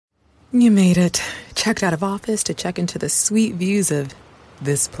You made it. Checked out of office to check into the sweet views of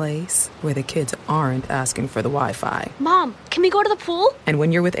this place where the kids aren't asking for the Wi-Fi. Mom, can we go to the pool? And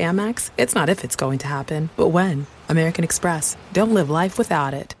when you're with Amex, it's not if it's going to happen, but when. American Express. Don't live life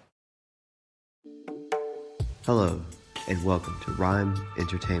without it. Hello, and welcome to Rhyme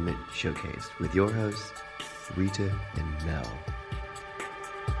Entertainment Showcase with your hosts, Rita and Mel.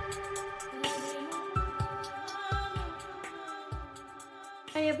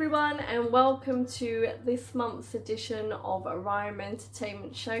 Hey everyone, and welcome to this month's edition of Rhyme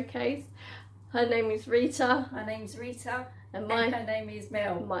Entertainment Showcase. Her name is Rita. My name's Rita. And her name is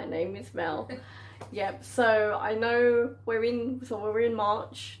Mel. My name is Mel. Yep, so I know we're in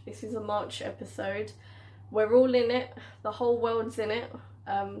March. This is a March episode. We're all in it. The whole world's in it.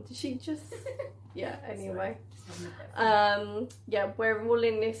 Did she just... Yeah, anyway. Yeah, we're all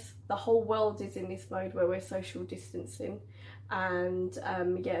in this. The whole world is in this mode where we're social distancing. And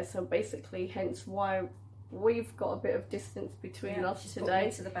yeah, so basically, hence why we've got a bit of distance between us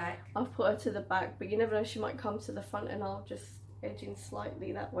today. To the back. I've put her to the back, but you never know, she might come to the front and I'll just edge in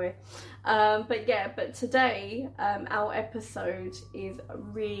slightly that way. But today, our episode is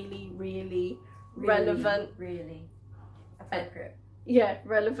really relevant. Really appropriate. Yeah,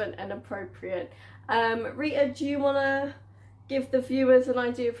 relevant and appropriate. Rita, do you want to give the viewers an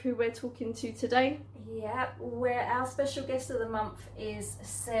idea of who we're talking to today? Yeah, our special guest of the month is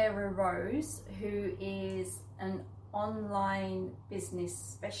Sarah Rose, who is an online business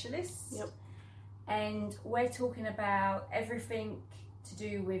specialist. Yep. And we're talking about everything to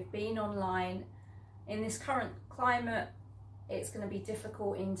do with being online. In this current climate, it's going to be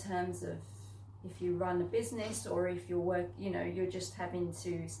difficult in terms of if you run a business or if you're just having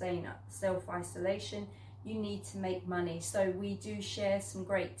to stay in self-isolation. You need to make money. So we do share some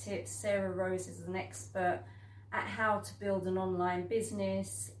great tips. Sarah Rose is an expert at how to build an online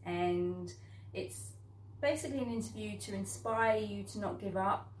business, and it's basically an interview to inspire you to not give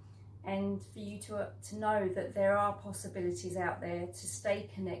up and for you to know that there are possibilities out there to stay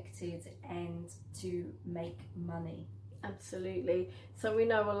connected and to make money. Absolutely. So we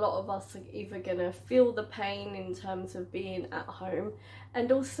know a lot of us are either going to feel the pain in terms of being at home, and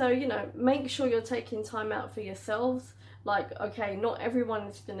also, make sure you're taking time out for yourselves. Like, okay, not everyone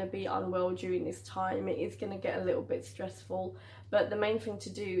is going to be unwell during this time. It is going to get a little bit stressful, but the main thing to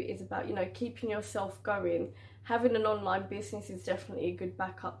do is about, keeping yourself going. Having an online business is definitely a good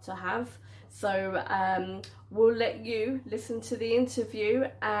backup to have. So we'll let you listen to the interview,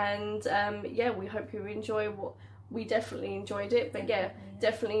 and we hope you enjoy what we definitely enjoyed it. But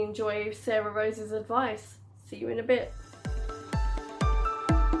definitely enjoy Sarah Rose's advice. See you in a bit.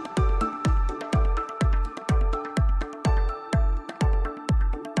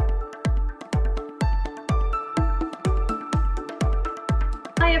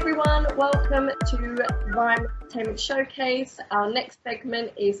 Hi everyone, welcome to Rhyme Entertainment Showcase. Our next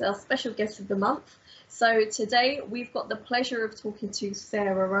segment is our special guest of the month. So today we've got the pleasure of talking to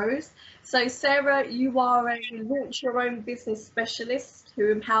Sarah Rose. So Sarah, you are a launch your own business specialist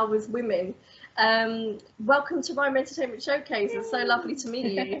who empowers women. Welcome to Rhyme Entertainment Showcase. It's so lovely to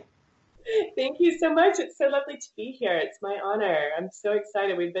meet you. Thank you so much. It's so lovely to be here. It's my honor. I'm so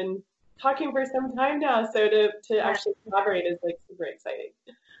excited. We've been talking for some time now, so to actually collaborate is super exciting.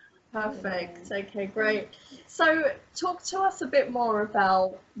 Perfect. Okay, great. So talk to us a bit more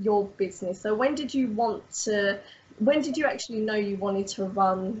about your business. So when did you actually know you wanted to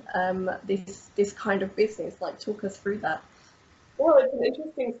run this kind of business? Like, talk us through that. Well, it's an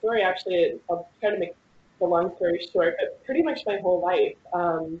interesting story, actually. I'll try to make the long story short, but pretty much my whole life.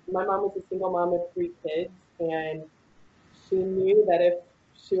 My mom was a single mom of 3 kids, and she knew that if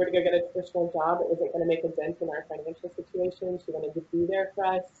she were to go get a traditional job, it wasn't going to make a dent in our financial situation. She wanted to be there for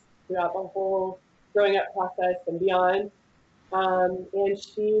us throughout the whole growing up process and beyond. And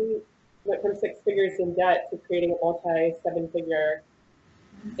she went from 6 figures in debt to creating a multi-7-figure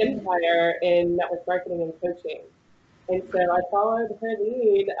empire in network marketing and coaching. And so I followed her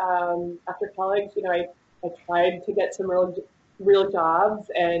lead. After college, I tried to get some real jobs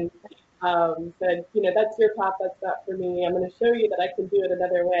and said, that's your path, that's not for me. I'm going to show you that I can do it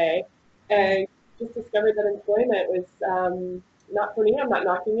another way. And just discovered that employment was not for me. I'm not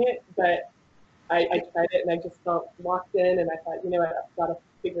knocking it, but I tried it and I just felt locked in, and I thought, I've got to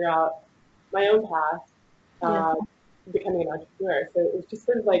figure out my own path, becoming an entrepreneur. So it was just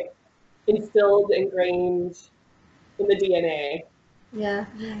sort of instilled, ingrained in the DNA. Yeah,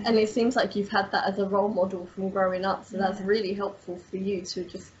 and it seems like you've had that as a role model from growing up, so that's really helpful for you to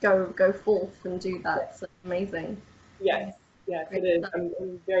just go forth and do that. So amazing. Yes, it is.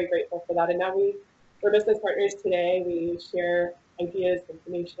 I'm very grateful for that. And now we're business partners today. We share ideas,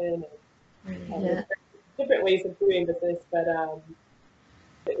 information, and Yeah. Different ways of doing business, but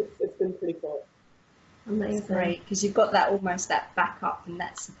it's been pretty cool. Amazing. It's great because you've got that almost that backup and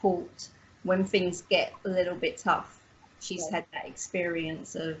that support when things get a little bit tough. She's had that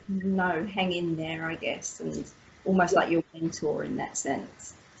experience of no, hang in there, I guess, and almost like your mentor in that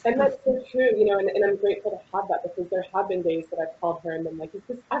sense. And that's so true, you know, and I'm grateful to have that because there have been days that I've called her and been like, is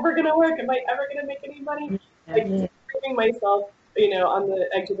this ever going to work? Am I ever going to make any money? Like, screaming myself, you know, on the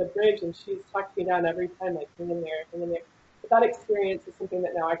edge of the bridge, and she's talked me down every time, like, hang in there, hang in there. But that experience is something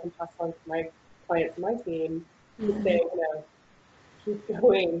that now I can pass on to my clients and my team to say, you know, keep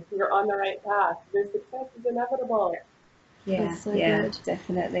going. You're on the right path. Your success is inevitable. Yeah, so yeah, good.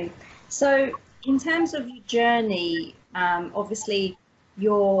 definitely. So, in terms of your journey, obviously,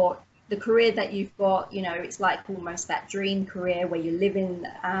 the career that you've got, you know, it's like almost that dream career where you're living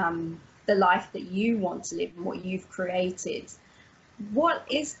the life that you want to live and what you've created. What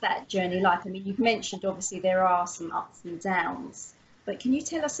is that journey like? I mean, you've mentioned obviously there are some ups and downs, but can you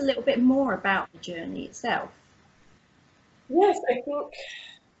tell us a little bit more about the journey itself? Yes, I think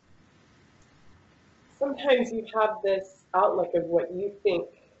sometimes you have this outlook of what you think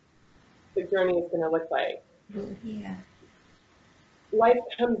the journey is going to look like. Yeah. Life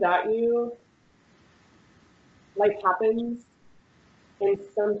comes at you, life happens, and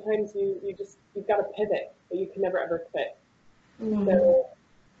sometimes you've got to pivot, but you can never ever quit. So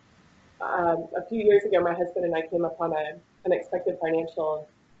a few years ago, my husband and I came upon an unexpected financial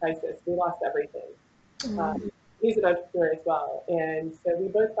crisis. We lost everything. He's an entrepreneur as well, and so we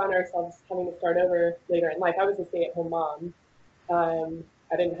both found ourselves having to start over later in life. I was a stay-at-home mom.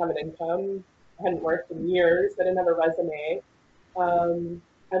 I didn't have an income. I hadn't worked in years. I didn't have a resume.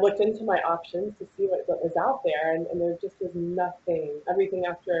 I looked into my options to see what was out there, and there just was nothing. Everything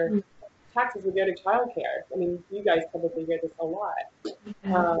after taxes would go to childcare. I mean, you guys probably hear this a lot.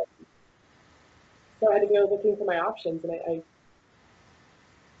 So I had to go looking for my options, and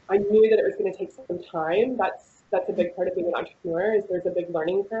I knew that it was going to take some time. That's a big part of being an entrepreneur. Is there's a big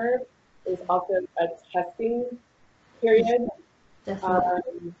learning curve. There's also a testing period.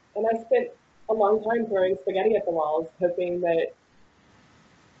 Definitely. And I spent a long time throwing spaghetti at the walls, hoping that,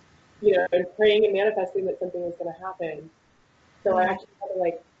 you know, and praying and manifesting that something was going to happen. So I actually had to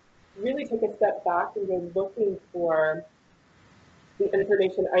like really take a step back and go looking for the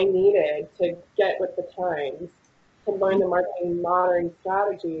information I needed to get with the times, to learn the marketing modern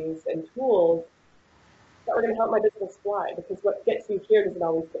strategies and tools that were going to help my business fly. Because what gets you here doesn't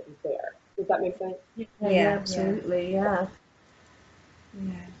always get you there. Does that make sense? Yeah, absolutely. Yeah.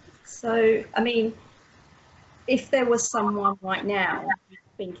 So, I mean, if there was someone right now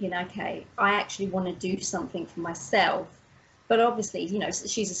thinking, okay, I actually want to do something for myself, but obviously, you know,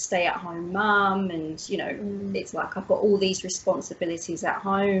 she's a stay-at-home mum, and you know, it's like I've got all these responsibilities at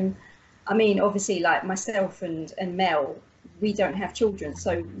home. I mean, obviously, like myself and Mel, we don't have children,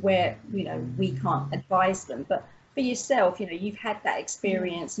 so you know, we can't advise them. But for yourself, you know, you've had that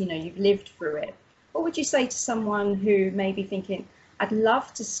experience, you know, you've lived through it. What would you say to someone who may be thinking, I'd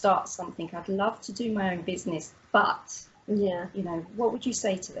love to start something, I'd love to do my own business, but, you know, what would you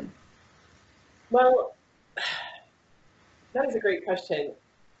say to them? Well, that is a great question.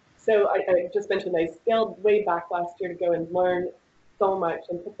 So I just mentioned I scaled way back last year to go and learn so much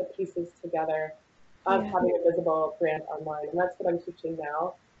and put the pieces together of having a visible brand online. And that's what I'm teaching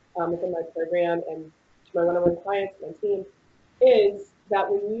now within my program and to my one-on-one clients, my team, is that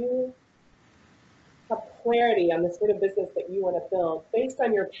when you have clarity on the sort of business that you want to build based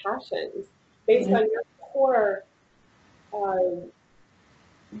on your passions, based on your core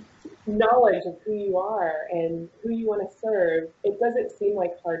knowledge of who you are and who you want to serve, it doesn't seem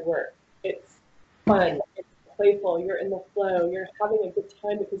like hard work. It's fun, it's playful, you're in the flow, you're having a good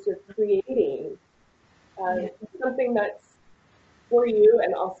time because you're creating something that's for you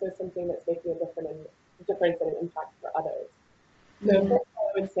and also something that's making a difference and an impact for others. So first of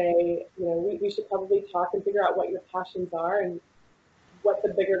all, I would say, you know, we should probably talk and figure out what your passions are and what the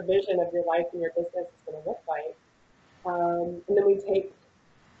bigger vision of your life and your business is going to look like. And then we take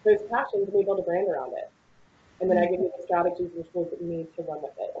those passions and we build a brand around it. And then I give you the strategies and tools that you need to run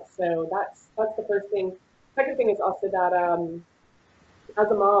with it. So that's the first thing. Second thing is also that as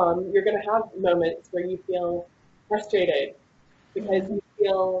a mom, you're going to have moments where you feel frustrated because you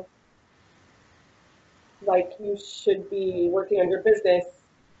feel like you should be working on your business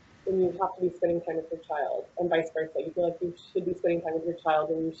when you have to be spending time with your child, and vice versa. You feel like you should be spending time with your child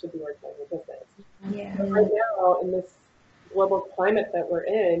when you should be working on your business. But right now, in this global climate that we're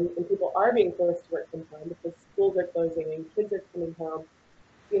in, and people are being forced to work from home because schools are closing and kids are coming home,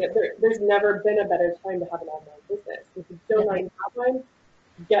 you know, there's never been a better time to have an online business. If you don't already have one,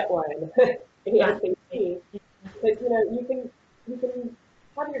 get one ASAP. Because you can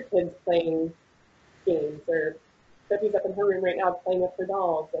have your kids playing games, or Sophie's up in her room right now playing with her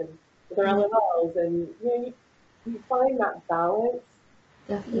dolls and with her LOLs, and you find that balance,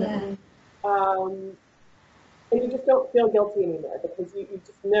 Definitely. and you just don't feel guilty anymore because you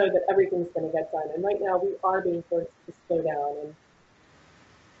just know that everything's going to get done. And right now we are being forced to slow down and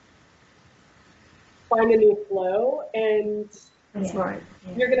find a new flow, and That's right.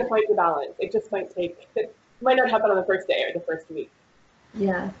 you're going to find your balance. It just it might not happen on the first day or the first week.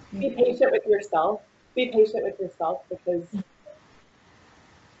 Yeah. Be patient with yourself. Be patient with yourself, because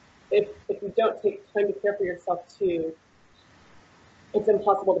if you don't take time to care for yourself too, it's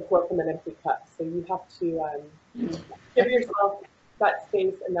impossible to pour from an empty cup. So you have to give yourself that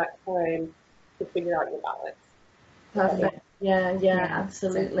space and that time to figure out your balance. Perfect. Yeah,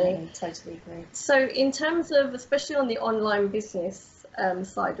 absolutely. Totally agree. So in terms of, especially on the online business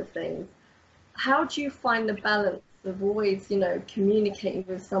side of things, how do you find the balance of always, communicating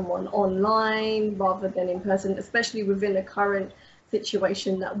with someone online rather than in person, especially within the current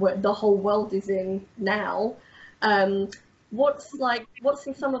situation that the whole world is in now? What's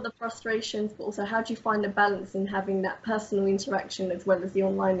in some of the frustrations, but also how do you find the balance in having that personal interaction as well as the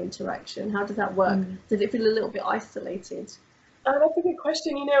online interaction? How does that work? Does it feel a little bit isolated? That's a good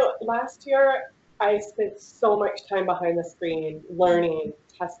question. Last year I spent so much time behind the screen, learning,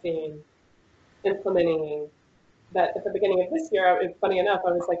 testing, implementing, that at the beginning of this year, funny enough,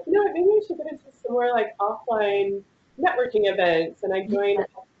 I was like, maybe I should get into some more like offline networking events. And I joined a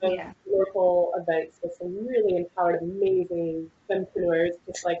couple of local events with some really empowered, amazing entrepreneurs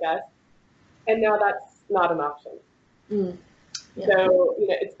just like us. And now that's not an option. So,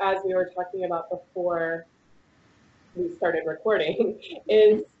 it's as we were talking about before we started recording,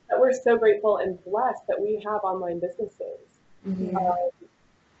 is that we're so grateful and blessed that we have online businesses. And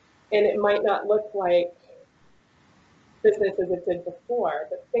it might not look like business as it did before,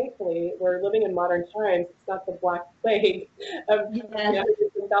 but thankfully we're living in modern times. It's not the Black Plague of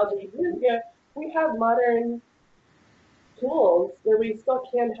hundreds and thousands of years ago. We have modern tools where we still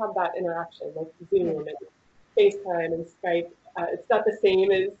can have that interaction, like Zoom and FaceTime and Skype. It's not the same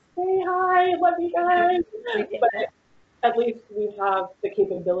as, hey, hi, love you guys, but at least we have the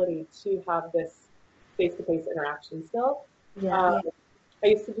capability to have this face-to-face interaction still. I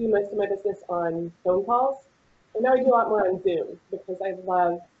used to do most of my business on phone calls, and now I do a lot more on Zoom because I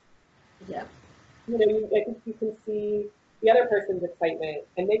love, I think you can see the other person's excitement,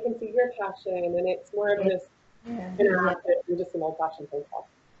 and they can see your passion, and it's more of this interactive than just an old-fashioned phone call.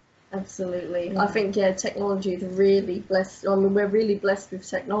 Absolutely. I think, technology is really blessed. I mean, we're really blessed with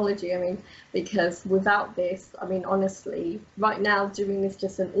technology. I mean, because without this, honestly, right now doing this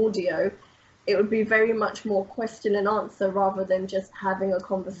just an audio, it would be very much more question and answer rather than just having a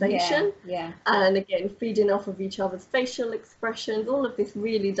conversation. And again, feeding off of each other's facial expressions, all of this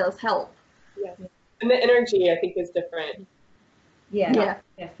really does help. And the energy, I think, is different.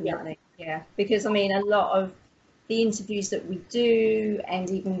 Definitely. Because, a lot of the interviews that we do, and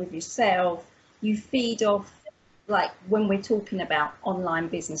even with yourself, you feed off, like when we're talking about online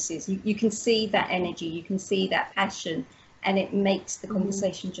businesses, you can see that energy, you can see that passion, and it makes the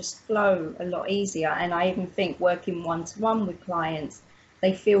conversation just flow a lot easier. And I even think working one-to-one with clients,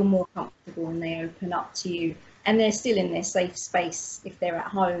 they feel more comfortable and they open up to you, and they're still in their safe space if they're at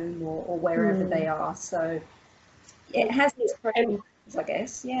home or wherever they are. So it has its pros, I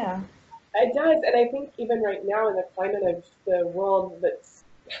guess. It does, and I think even right now in the climate of the world that's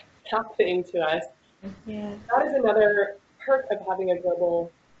happening to us, that is another perk of having a global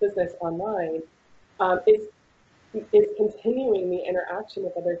business online, is continuing the interaction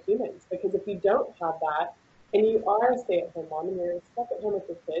with other humans. Because if you don't have that, and you are a stay-at-home mom and you're stuck at home with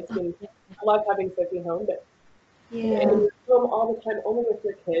your kids, and I love having Sophie home, but and you're home all the time only with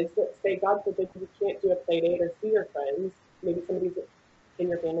your kids, let's say, God forbid, you can't do a play date or see your friends, maybe somebody's in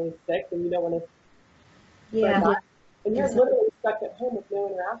your family is sick and you don't want to and you're literally stuck at home with no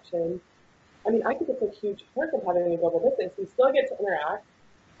interaction. I think it's a huge perk of having a global business. You still get to interact,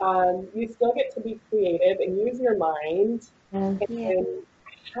 you still get to be creative and use your mind and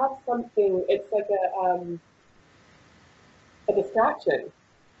have something. It's like a distraction,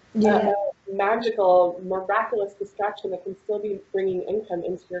 magical, miraculous distraction that can still be bringing income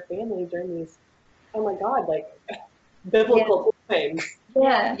into your family during these, oh my God, like biblical times.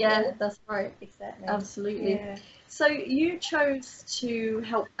 That's right. Exactly. Absolutely. So you chose to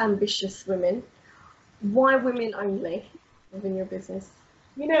help ambitious women. Why women only within your business?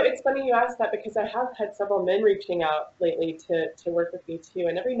 It's funny you asked that, because I have had several men reaching out lately to work with me too.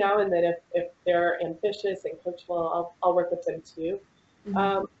 And every now and then, if they're ambitious and coachable, I'll work with them too.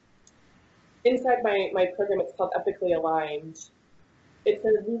 Inside my program, it's called Ethically Aligned. It's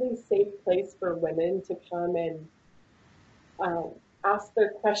a really safe place for women to come and ask their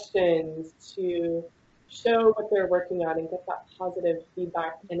questions, to show what they're working on and get that positive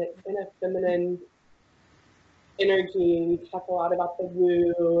feedback. And it's in a feminine energy. We talk a lot about the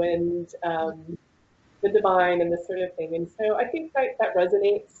woo and the divine and this sort of thing. And so I think that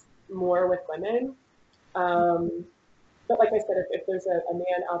resonates more with women. But like I said, if there's a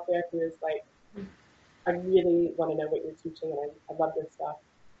man out there who is like, I really want to know what you're teaching and I love this stuff.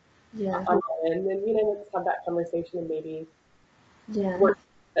 Yeah. And then, let's have that conversation and maybe Yeah. work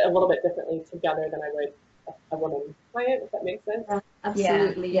a little bit differently together than I would a woman client, if that makes sense.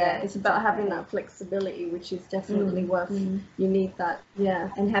 Absolutely, yeah. It's about having that flexibility, which is definitely worth, you need that,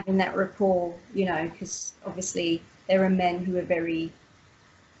 and having that rapport, because obviously there are men who are very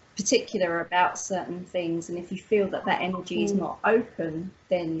particular about certain things, and if you feel that energy is not open,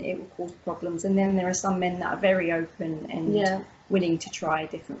 then it will cause problems. And then there are some men that are very open and willing to try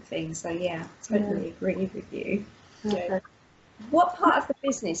different things. So totally agree with you. Yeah. What part of the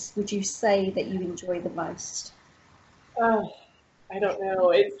business would you say that you enjoy the most? I don't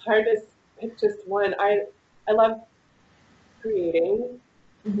know. It's hard to pick just one. I love creating.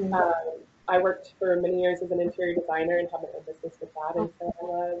 I worked for many years as an interior designer and have my own business with that. And so I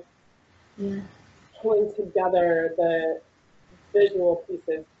love pulling together the visual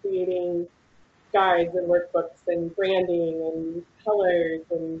pieces, creating guides and workbooks and branding and colors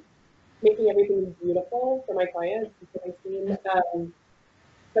and making everything beautiful for my clients and for my team. So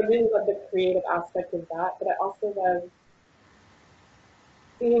I really love the creative aspect of that, but I also love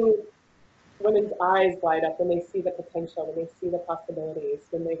seeing women's eyes light up when they see the potential, when they see the possibilities,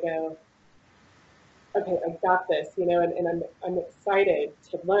 when they go, okay, I got this, and I'm excited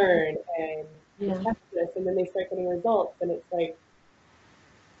to learn and test this, and then they start getting results, and it's like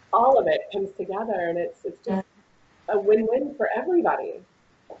all of it comes together, and it's just a win-win for everybody.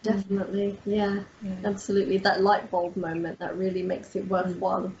 Definitely, absolutely. That light bulb moment that really makes it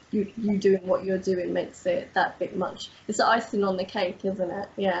worthwhile. You doing what you're doing makes it that bit much. It's the icing on the cake, isn't it?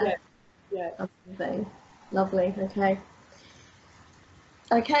 Yeah. Amazing. Lovely.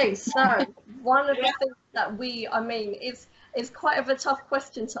 Okay. So one of the things that it's quite of a tough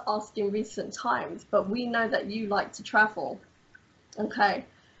question to ask in recent times, but we know that you like to travel. Okay.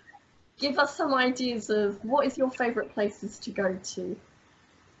 Give us some ideas of what is your favorite places to go to.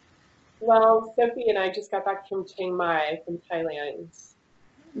 Well, Sophie and I just got back from Chiang Mai, from Thailand.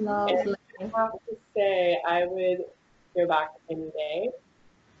 Lovely. And I have to say, I would go back any day.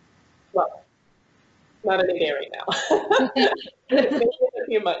 Well, not any day right now. Maybe in a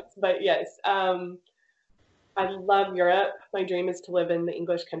few months, but yes. I love Europe. My dream is to live in the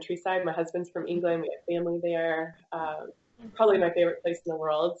English countryside. My husband's from England. We have family there. Probably my favorite place in the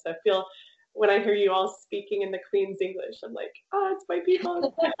world. So I feel when I hear you all speaking in the Queen's English, I'm like, it's my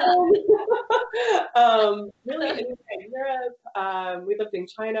people. Really anyway, Europe. We lived in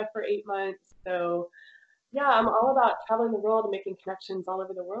China for 8 months. So I'm all about traveling the world and making connections all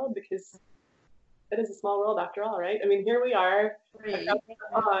over the world, because it is a small world after all, right? I mean, here we are.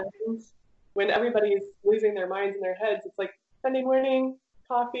 When everybody's losing their minds in their heads, it's like Sunday morning,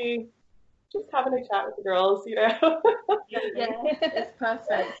 coffee, just having a chat with the girls, It's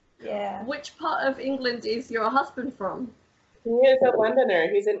perfect. Which part of England is your husband from? He is a Londoner.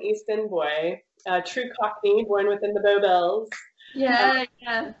 He's an East End boy, a true Cockney, born within the Bow Bells.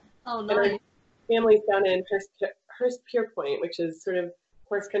 Oh, nice. Family's down in Hurstpierpoint, which is sort of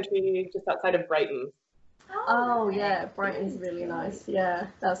horse country just outside of Brighton. Brighton's really nice. Yeah,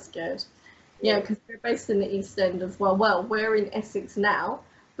 that's good. Yeah, because we're based in the East End as well. Well, we're in Essex now,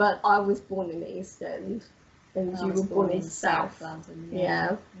 but I was born in the East End, and you were born in South London.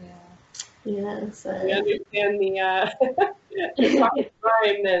 So we understand the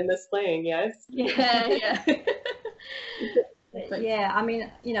rhyme and the slang, yes. I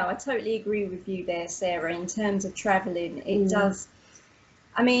mean, I totally agree with you there, Sarah. In terms of traveling, it does.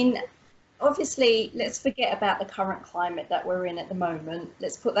 I mean, obviously, let's forget about the current climate that we're in at the moment.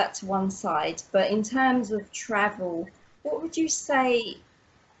 Let's put that to one side. But in terms of travel, what would you say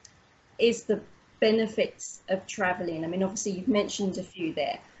is the benefits of traveling? I mean, obviously, you've mentioned a few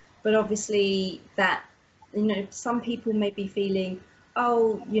there, but obviously that, some people may be feeling,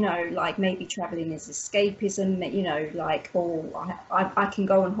 like maybe traveling is escapism, I can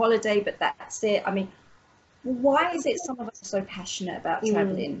go on holiday, but that's it. I mean, why is it some of us are so passionate about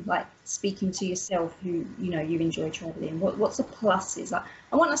traveling? Like speaking to yourself, who you enjoy traveling. What's the pluses?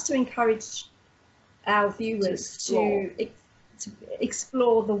 I want us to encourage our viewers to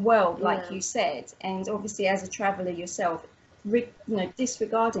explore the world, like you said. And obviously, as a traveler yourself,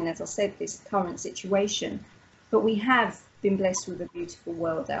 disregarding, as I said, this current situation, but we have been blessed with a beautiful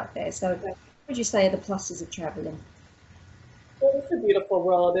world out there. So what would you say are the pluses of traveling? Well, it's a beautiful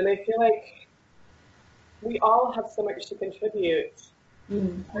world, and I feel like we all have so much to contribute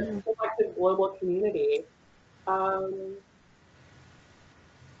to the collective global community. Um,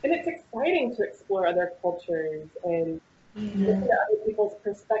 and it's exciting to explore other cultures and listen to other people's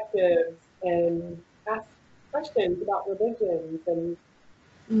perspectives and ask questions about religions and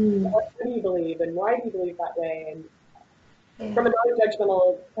what do you believe and why do you believe that way, and from a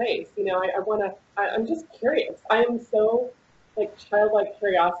non-judgmental place. I'm just curious. I am so like childlike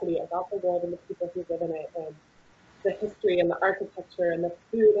curiosity about the world and the people who live in it and the history and the architecture and the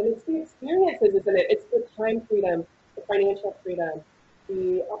food, and it's the experiences, isn't it? It's the time freedom, the financial freedom,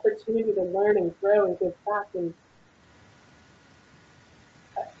 the opportunity to learn and grow and give back. And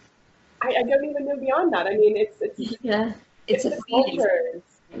I don't even know beyond that. I mean, it's It's a the feeling. cultures.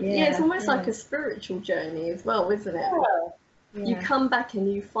 It's almost like a spiritual journey as well, isn't it? You come back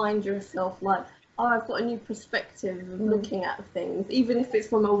and you find yourself like, oh, I've got a new perspective of looking at things, even if it's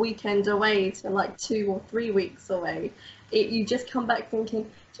from a weekend away to like 2 or 3 weeks away. You just come back thinking, do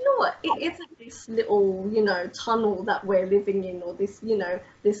you know what? It isn't this little, tunnel that we're living in, or this,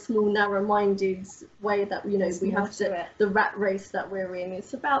 this small narrow-minded way that, we have to, the rat race that we're in.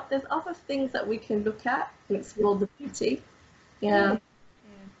 It's about, there's other things that we can look at and explore the beauty. Yeah.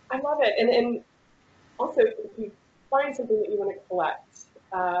 I love it. And also, if you find something that you want to collect,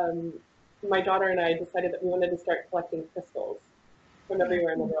 my daughter and I decided that we wanted to start collecting crystals from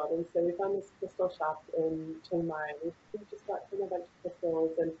everywhere in the world. And so we found this crystal shop in Chiang Mai. We just got a bunch of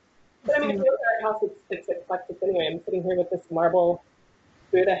crystals. But I mean, if you look at our house, it's eclectic anyway. I'm sitting here with this marble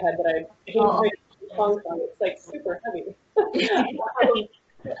Buddha head that I handmade in Hong Kong. It's like super heavy.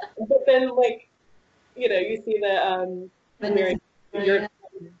 But then, like, you see the Mary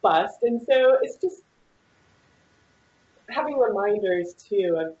bust. And so it's just having reminders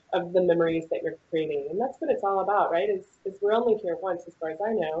too of the memories that you're creating, and that's what it's all about, right? Is we're only here once, as far as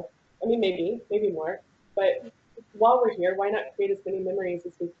I know. I mean, maybe more, but while we're here, why not create as many memories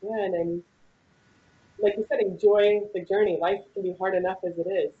as we can? And like you said, enjoy the journey. Life can be hard enough as it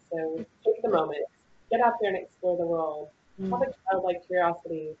is, so take the moment, get out there and explore the world. Have a childlike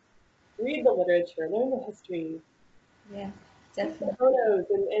curiosity, read the literature, learn the history, take the photos,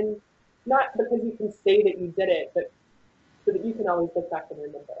 and not because you can say that you did it, but so that you can always look back and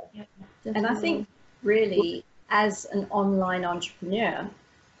remember. And I think really, as an online entrepreneur,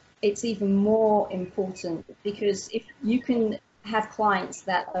 it's even more important, because if you can have clients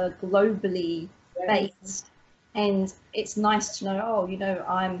that are globally based, and it's nice to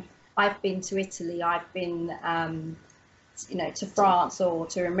know, I've been to Italy, I've been to France or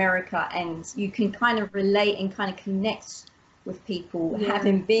to America, and you can kind of relate and kind of connect with people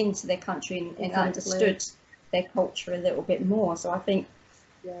having been to their country and understood their culture a little bit more. So I think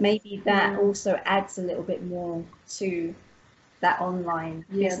maybe that also adds a little bit more to that online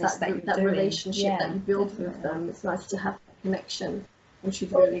business that you're doing. Relationship that you build with them. It's nice to have that connection, which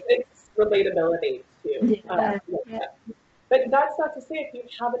is really it's relatability too. But that's not to say if you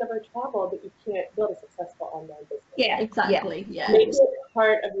haven't ever traveled that you can't build a successful online business. Yeah, exactly. Make it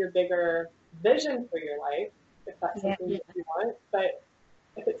part of your bigger vision for your life, if that's something that you want. But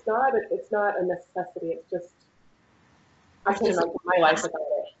if it's not a necessity. It's just I can imagine my life without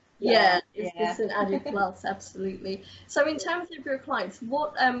it. It's just an added plus, absolutely. So in terms of your clients,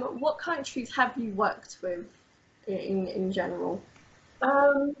 what countries have you worked with in general?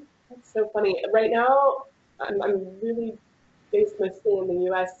 That's so funny. Right now, I'm really based mostly in the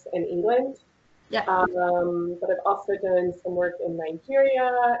U.S. and England. But I've also done some work in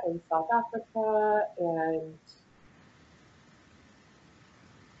Nigeria and South Africa, and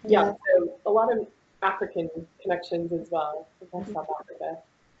so a lot of African connections as well from South Africa.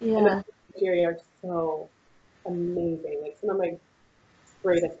 And Nigeria are so amazing. Like some of my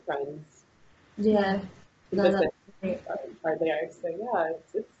greatest friends. Are there. So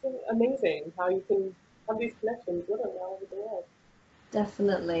it's amazing how you can have these connections literally all over the world.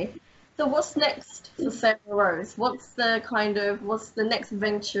 Definitely. So what's next for Sarah Rose? What's the next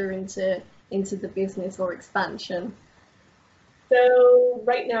venture into the business or expansion? So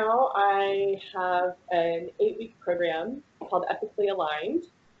right now I have an 8-week program called Ethically Aligned.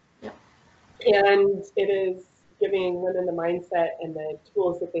 And it is giving women the mindset and the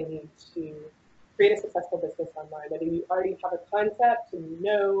tools that they need to create a successful business online. Whether you already have a concept and you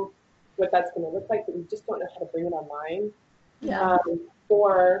know what that's going to look like, but you just don't know how to bring it online.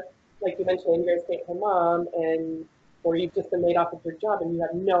 Or like you mentioned, you're a stay-at-home mom, or you've just been laid off of your job and you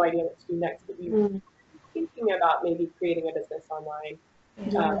have no idea what to do next, but you thinking about maybe creating a business online,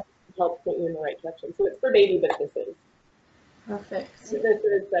 help point you in the right direction. So it's for baby businesses. Perfect.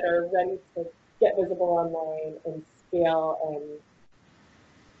 Businesses that are ready to get visible online and scale and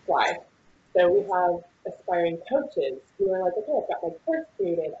fly. So we have aspiring coaches who are like, okay, I've got my course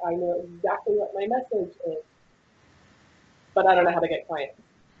created. I know exactly what my message is, but I don't know how to get clients.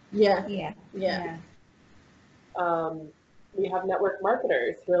 Yeah. We have network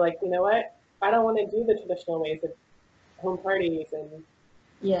marketers who are like, you know what? I don't want to do the traditional ways of home parties and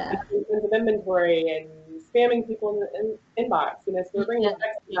tons of inventory and spamming people in the inbox. You know, so we're bringing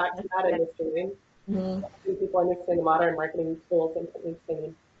back to that industry. People understand the modern marketing tools and techniques they need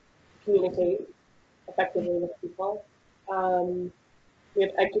to communicate effectively with people. We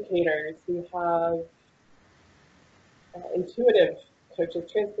have educators. We have intuitive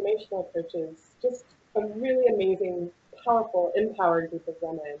coaches, transformational coaches, just a really amazing, powerful, empowered group of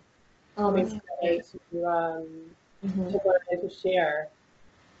women to learn and to share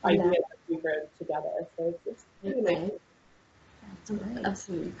ideas as we grow together. So it's pretty amazing.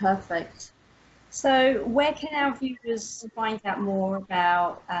 Absolutely perfect. So where can our viewers find out more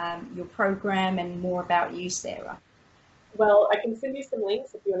about your program and more about you, Sarah? Well, I can send you some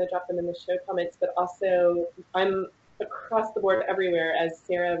links if you want to drop them in the show comments, but also I'm across the board everywhere as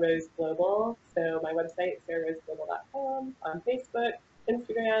Sarah Rose Global. So my website, sarahroseglobal.com, on Facebook,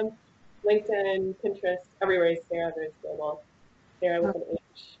 Instagram, LinkedIn, Pinterest, everywhere is Sarah Rose Global. Sarah with an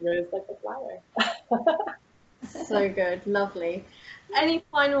H, Rose like a flower. So good, lovely. Any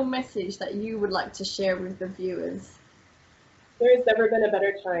final message that you would like to share with the viewers? There has never been a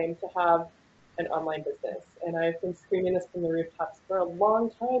better time to have an online business, and I've been screaming this from the rooftops for a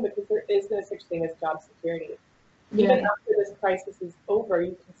long time because there is no such thing as job security. Even after this crisis is over,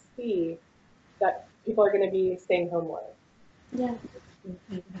 you can see that people are going to be staying home more. Yeah.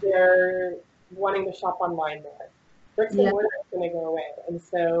 They're wanting to shop online more. Bricks and mortar is going to go away, and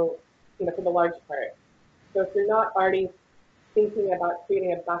so, you know, for the large part. So if you're not already thinking about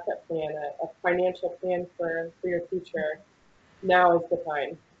creating a backup plan, a financial plan for your future, now is the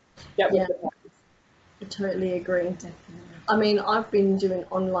time. Get with the times. I totally agree. Definitely. I mean, I've been doing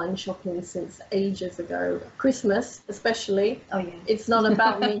online shopping since ages ago. Christmas, especially. Oh, yeah. It's not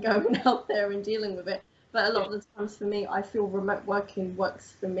about me going out there and dealing with it. But a lot of the times for me, I feel remote working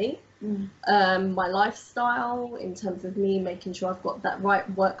works for me. My lifestyle, in terms of me making sure I've got that right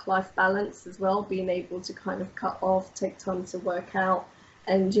work-life balance as well, being able to kind of cut off, take time to work out,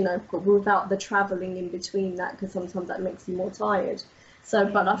 and, you know, without the traveling in between that, because sometimes that makes you more tired. So,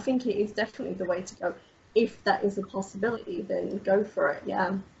 but I think it is definitely the way to go. If that is a possibility, then go for it.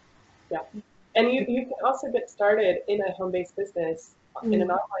 Yeah. And you can also get started in a home-based business, in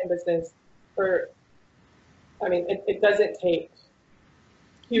an online business for, I mean, it doesn't take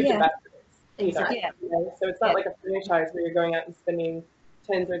huge investments either. Exactly. You know? So it's not like a franchise where you're going out and spending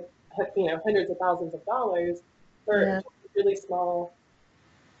hundreds of thousands of dollars for a really small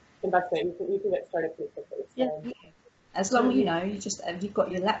investment. You can get started pretty quickly. So. As long as you've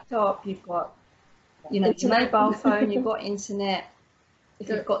got your laptop, you've got your mobile phone, you've got internet. If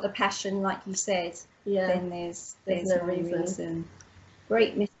you've got the passion, like you said, then there's no reason.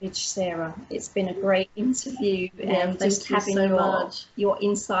 Great message, Sarah. It's been a great interview, and just having your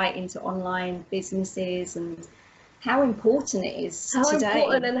insight into online businesses and how important it is today. How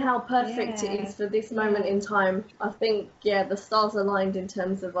important and how perfect it is for this moment in time. I think, the stars aligned in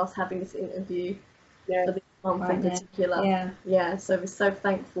terms of us having this interview for this month in particular. So we're so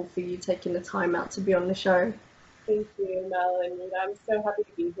thankful for you taking the time out to be on the show. Thank you, Mel and Rita. I'm so happy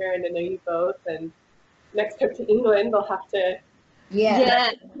to be here and to know you both. And next trip to England, we'll have to.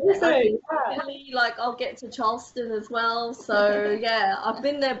 Like I'll get to Charleston as well. So I've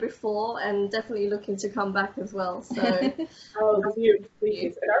been there before and definitely looking to come back as well. So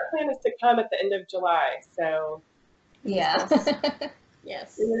please. And our plan is to come at the end of July. So yes.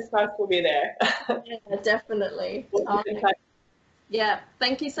 Fingers crossed we'll be there. Definitely. We'll keep in touch.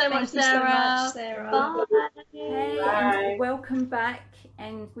 Thank you so much, Sarah. Bye. Bye. And welcome back,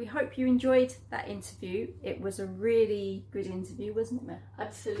 and we hope you enjoyed that interview. It was a really good interview, wasn't it?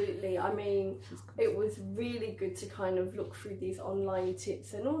 Absolutely. I mean, it was really good to kind of look through these online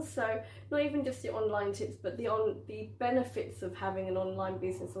tips, and also not even just the online tips, but the benefits of having an online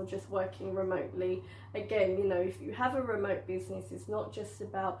business or just working remotely. Again, you know, if you have a remote business, it's not just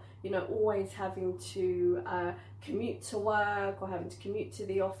about, you know, always having to commute to work or having to commute to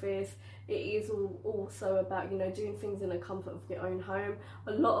the office. It is also about, you know, doing things in the comfort of your own home.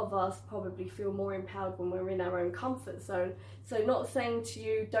 A lot of us probably feel more empowered when we're in our own comfort zone. So not saying to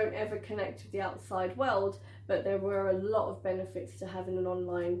you, don't ever connect with the outside world, but there were a lot of benefits to having an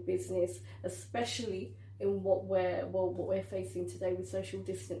online business, especially in what we're facing today with social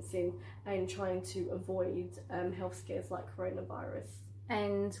distancing and trying to avoid health scares like coronavirus.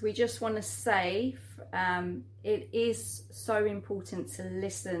 And we just want to say it is so important to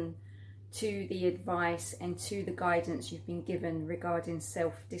listen to the advice and to the guidance you've been given regarding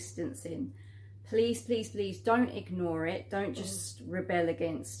self-distancing. Please, please, please don't ignore it. Don't just rebel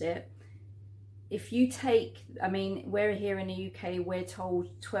against it. If you take, I mean, we're here in the UK, we're told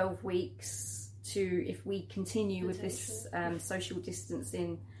 12 weeks if we continue with this social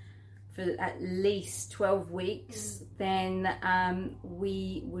distancing for at least 12 weeks, then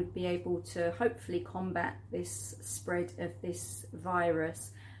we would be able to hopefully combat this spread of this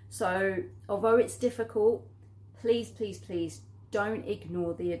virus. So although it's difficult, please, please, please don't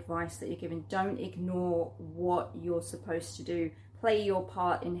ignore the advice that you're given. Don't ignore what you're supposed to do. Play your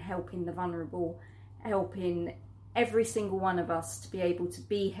part in helping the vulnerable, helping every single one of us to be able to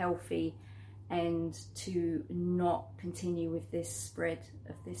be healthy and to not continue with this spread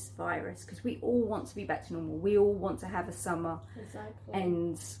of this virus, because we all want to be back to normal. We all want to have a summer. Exactly.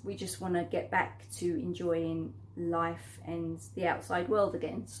 And we just want to get back to enjoying life and the outside world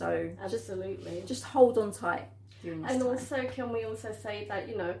again. So absolutely, just hold on tight during this and time. Also, can we also say that,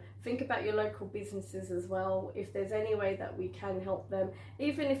 you know, think about your local businesses as well. If there's any way that we can help them,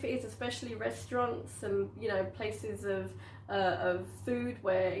 even if it is especially restaurants and, you know, places of food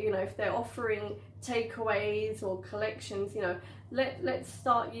where, you know, if they're offering takeaways or collections, you know, let's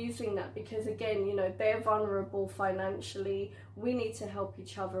start using that, because again, you know, they're vulnerable financially. We need to help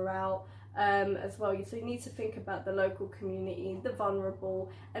each other out as well. So you need to think about the local community, the vulnerable,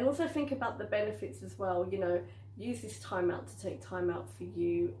 and also think about the benefits as well. You know, use this time out to take time out for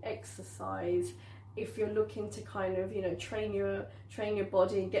you, exercise. If you're looking to kind of, you know, train your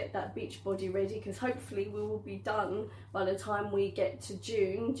body and get that beach body ready, because hopefully we will be done by the time we get to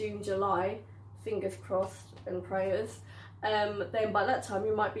June, July, fingers crossed and prayers. Then by that time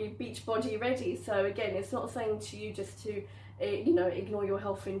you might be beach body ready. So again, it's not saying to you just to, you know, ignore your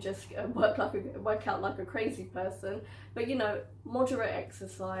health and just work out like a crazy person, but, you know, moderate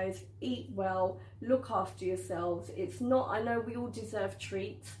exercise, eat well, look after yourselves. It's not, I know we all deserve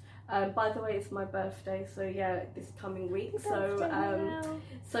treats. By the way, it's my birthday, so yeah, this coming week. So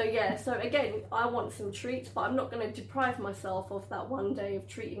again, I want some treats, but I'm not going to deprive myself of that one day of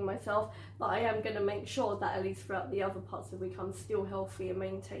treating myself. But I am going to make sure that at least throughout the other parts of the week, I'm still healthy and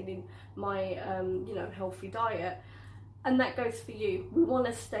maintaining my, you know, healthy diet. And that goes for you. We want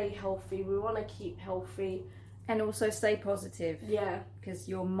to stay healthy. We want to keep healthy. And also stay positive. Yeah. Because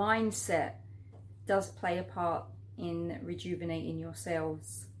your mindset does play a part in rejuvenating your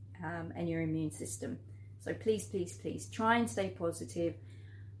cells and your immune system. So please, please, please try and stay positive.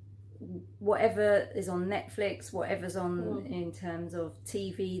 Whatever is on Netflix, whatever's on in terms of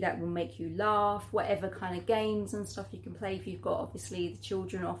TV that will make you laugh, whatever kind of games and stuff you can play if you've got obviously the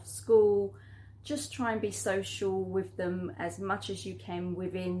children off school, just try and be social with them as much as you can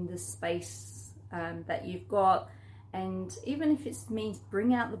within the space that you've got. And even if it means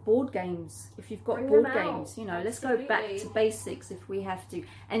bring out the board games, if you've got board games, you know, Absolutely. Let's go back to basics if we have to.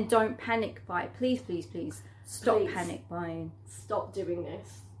 And don't panic buy. Please, please, please stop panic buying. Stop doing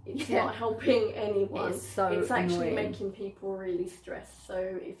this. It's not helping anyone. It's actually annoying. Making people really stressed. So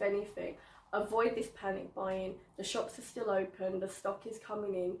if anything, avoid this panic buying. The shops are still open. The stock is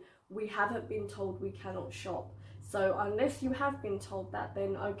coming in. We haven't been told we cannot shop. So unless you have been told that,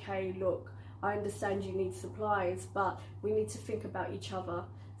 then okay, look, I understand you need supplies, but we need to think about each other.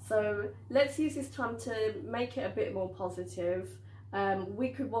 So let's use this time to make it a bit more positive. We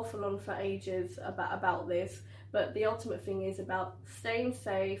could waffle on for ages about this, but the ultimate thing is about staying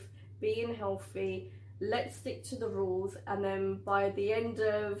safe, being healthy. Let's stick to the rules, and then by the end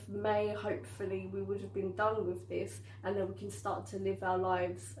of May, hopefully we would have been done with this, and then we can start to live our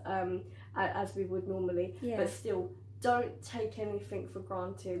lives as we would normally. Yeah. But still, don't take anything for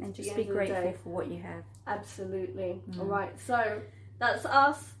granted. And just be grateful for what you have. Absolutely. All right, so that's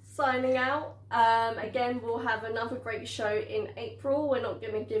us signing out. Again, we'll have another great show in April. We're not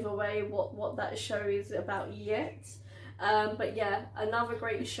going to give away what that show is about yet. But yeah, another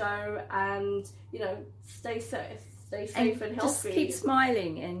great show, and, you know, stay safe and healthy. Just keep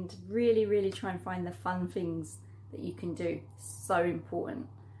smiling and really, really try and find the fun things that you can do. So important.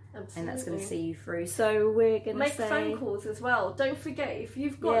 Absolutely. And that's going to see you through. So we're going to make phone calls as well. Don't forget, if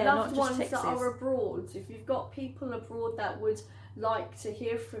you've got loved ones that are abroad, if you've got people abroad that would like to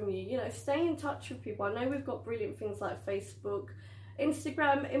hear from you, you know, stay in touch with people. I know we've got brilliant things like Facebook,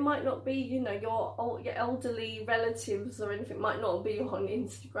 Instagram, it might not be, you know, your elderly relatives or anything might not be on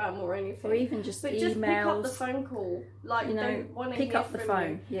Instagram or anything. Or even just but emails. Just pick up the phone call. Like, you know, don't want to pick hear up the from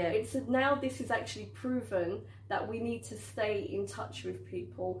phone. you. Yeah. It's now this is actually proven that we need to stay in touch with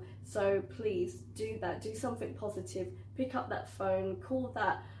people. So please do that. Do something positive. Pick up that phone. Call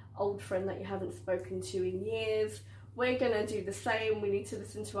that old friend that you haven't spoken to in years. We're going to do the same. We need to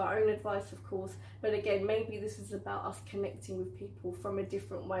listen to our own advice, of course. But again, maybe this is about us connecting with people from a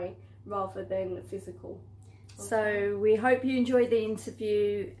different way rather than physical. Okay. So we hope you enjoyed the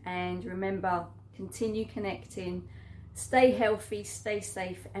interview, and remember, continue connecting, stay healthy, stay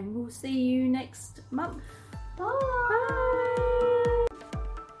safe, and we'll see you next month. Bye.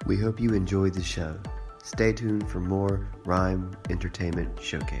 We hope you enjoyed the show. Stay tuned for more Rhyme Entertainment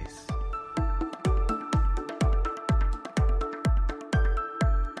Showcase.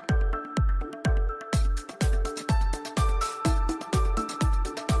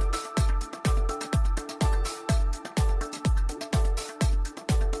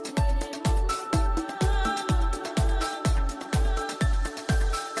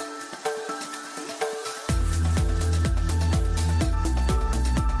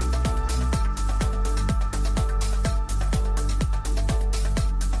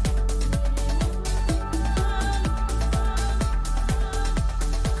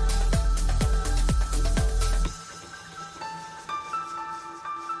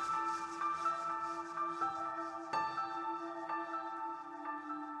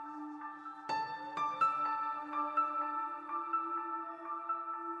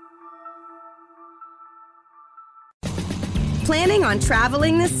 Planning on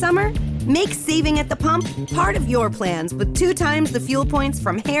traveling this summer? Make saving at the pump part of your plans with 2 times the fuel points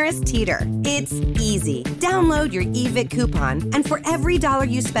from Harris Teeter. It's easy. Download your eVic coupon, and for every $1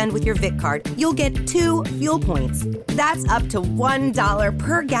 you spend with your Vic card, you'll get 2 fuel points. That's up to $1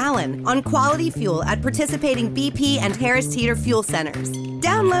 per gallon on quality fuel at participating BP and Harris Teeter fuel centers.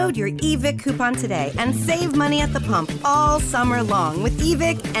 Download your eVic coupon today and save money at the pump all summer long with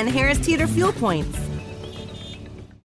eVic and Harris Teeter fuel points.